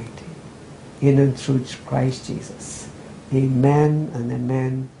Almighty, in and through Christ Jesus. Amen and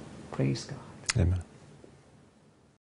amen. Praise God. Amen.